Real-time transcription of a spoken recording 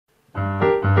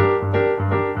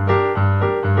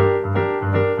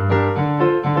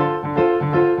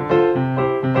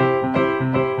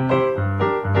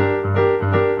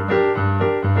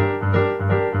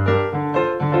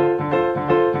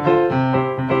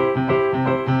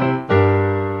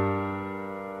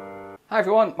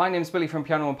everyone, my name's Billy from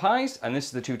Piano and Pies, and this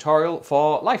is the tutorial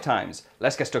for Lifetimes.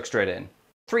 Let's get stuck straight in.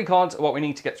 3 chords are what we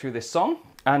need to get through this song,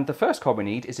 and the first chord we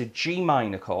need is a G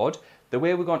minor chord. The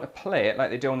way we're going to play it,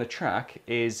 like they do on the track,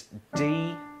 is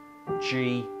D,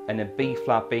 G, and a B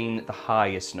flat being the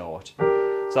highest note.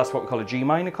 So that's what we call a G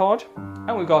minor chord.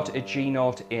 And we've got a G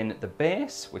note in the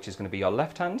bass, which is going to be your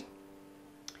left hand.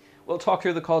 We'll talk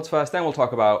through the chords first, then we'll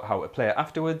talk about how to play it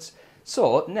afterwards.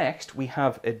 So next we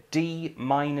have a D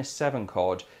minor 7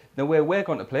 chord. The way we're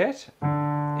going to play it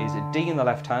is a D in the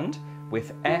left hand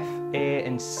with F, A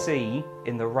and C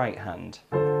in the right hand.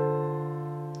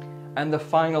 And the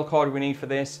final chord we need for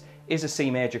this is a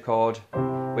C major chord,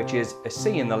 which is a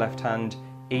C in the left hand,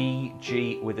 E,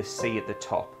 G with a C at the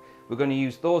top. We're going to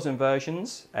use those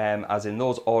inversions, as in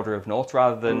those order of notes,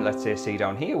 rather than, let's say, C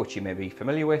down here, which you may be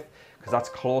familiar with, because that's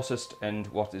closest and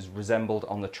what is resembled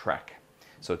on the track.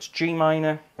 So it's G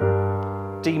minor,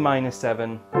 D minor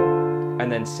 7,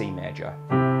 and then C major.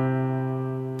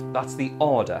 That's the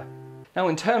order. Now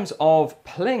in terms of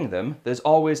playing them, there's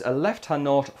always a left hand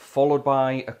note followed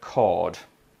by a chord.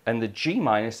 And the G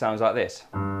minor sounds like this.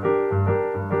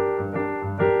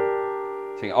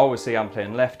 So you can always see I'm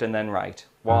playing left and then right.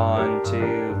 1, 2,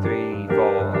 3,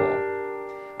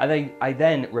 4. And I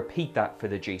then repeat that for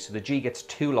the G. So the G gets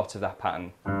 2 lots of that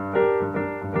pattern.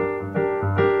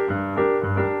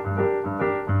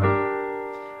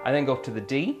 I then go up to the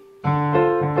D, and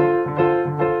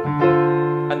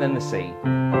then the C.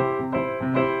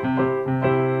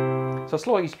 So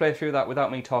slowly play through that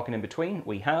without me talking in between.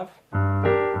 We have.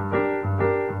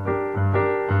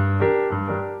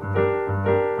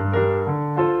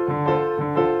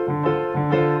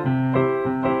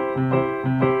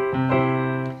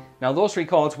 Now those 3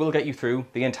 chords will get you through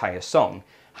the entire song.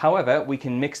 However, we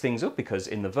can mix things up because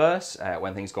in the verse,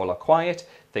 when things go a lot quiet,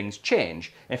 things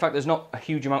change. In fact, there's not a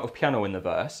huge amount of piano in the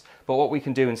verse, but what we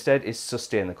can do instead is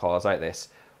sustain the chords like this.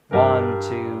 1,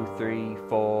 2, 3,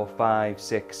 4, 5,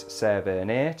 6, 7,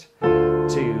 8.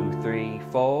 2, 3,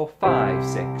 4, 5,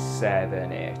 6,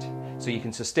 7, 8. So you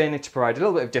can sustain it to provide a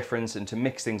little bit of difference and to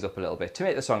mix things up a little bit, to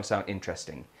make the song sound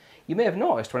interesting. You may have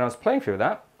noticed when I was playing through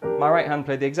that, my right hand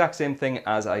played the exact same thing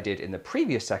as I did in the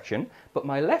previous section, but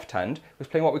my left hand was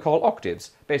playing what we call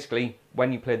octaves. Basically,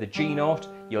 when you play the G note,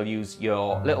 you'll use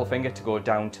your little finger to go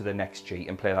down to the next G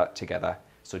and play that together.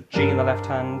 So G in the left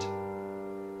hand,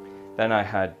 then I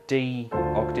had D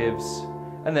octaves,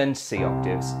 and then C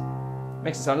octaves.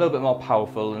 Makes it sound a little bit more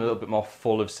powerful and a little bit more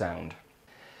full of sound.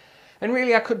 And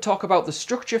really I could talk about the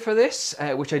structure for this,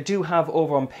 which I do have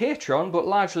over on Patreon, but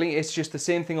largely it's just the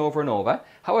same thing over and over.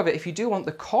 However, if you do want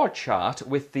the chord chart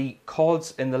with the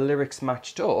chords and the lyrics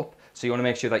matched up, so you want to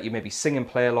make sure that you maybe sing and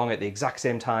play along at the exact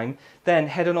same time, then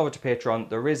head on over to Patreon.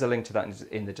 There is a link to that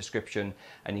in the description,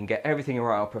 and you can get everything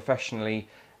right out professionally,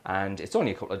 and it's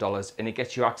only a couple of dollars, and it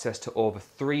gets you access to over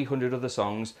 300 other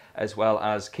songs, as well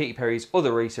as Katy Perry's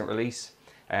other recent release.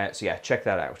 So yeah, check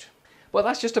that out. Well,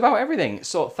 that's just about everything.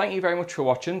 So thank you very much for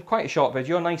watching. Quite a short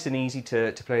video, nice and easy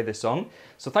to play this song.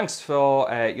 So thanks for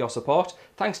your support.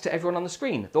 Thanks to everyone on the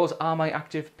screen. Those are my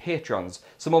active patrons.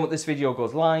 So the moment this video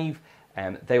goes live,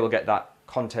 they will get that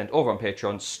content over on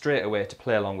Patreon straight away to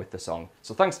play along with the song.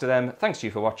 So thanks to them, thanks to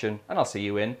you for watching, and I'll see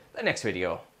you in the next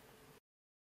video.